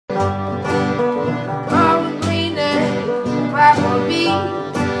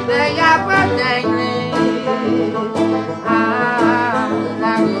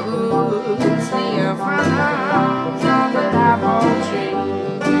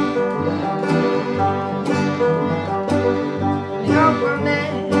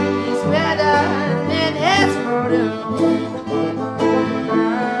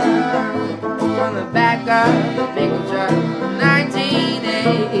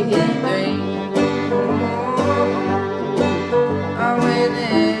I'm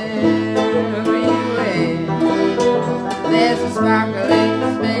whenever you went. There's a sparkling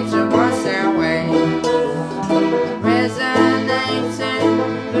picture once and way, resonating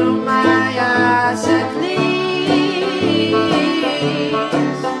through my eyes at least.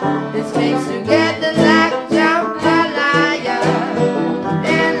 It sticks together like jambalaya,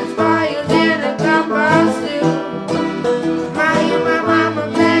 and it's boiled in a gumbo stew. My mama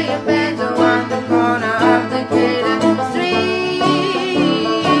playing banjo on the corner of Decatur Street.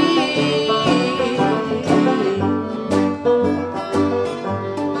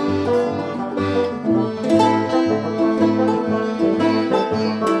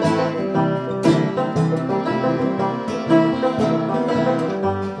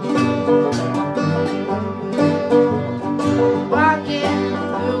 Walking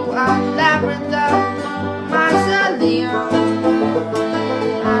through a labyrinth of mausoleum,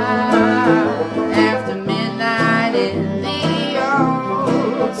 after midnight in the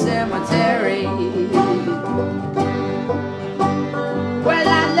old cemetery. Well, I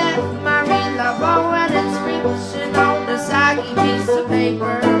left my real love over an inscription on the soggy piece of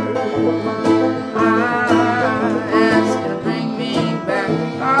paper. Ask her to bring me back,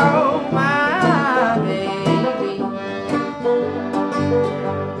 oh my baby.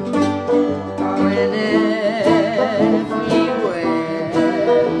 Oh, and if you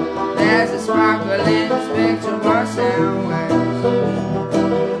will, there's a sparkling spectrum of sound waves,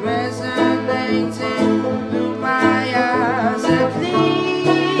 resonating through my eyes at least.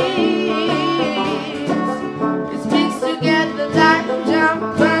 It speaks together like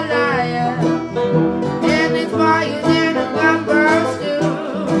jambalaya, and it's boiled in a gumbo stew.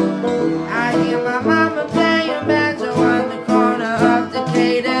 I hear my mama playing banjo on the corner of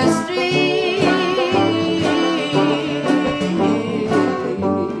Decatur Street.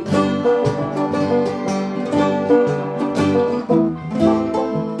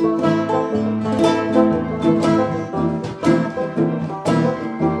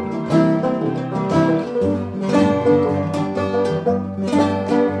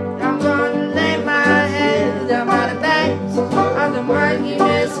 I'm gonna lay my head down by the banks of the murky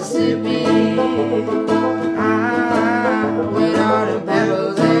Mississippi, with all the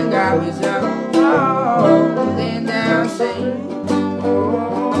pebbles and garbage up, then down stream.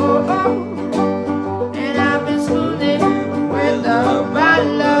 And I've been smoothing with a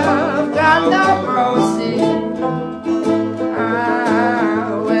bottle of Carlo Rossi.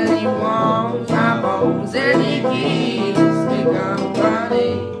 When he wants my bones and he keeps me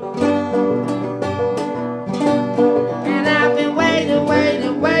company. And I've been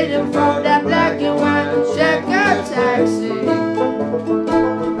waiting for that black and white checker taxi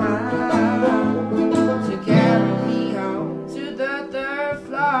to carry me home to the third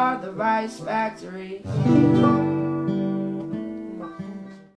floor of the rice factory.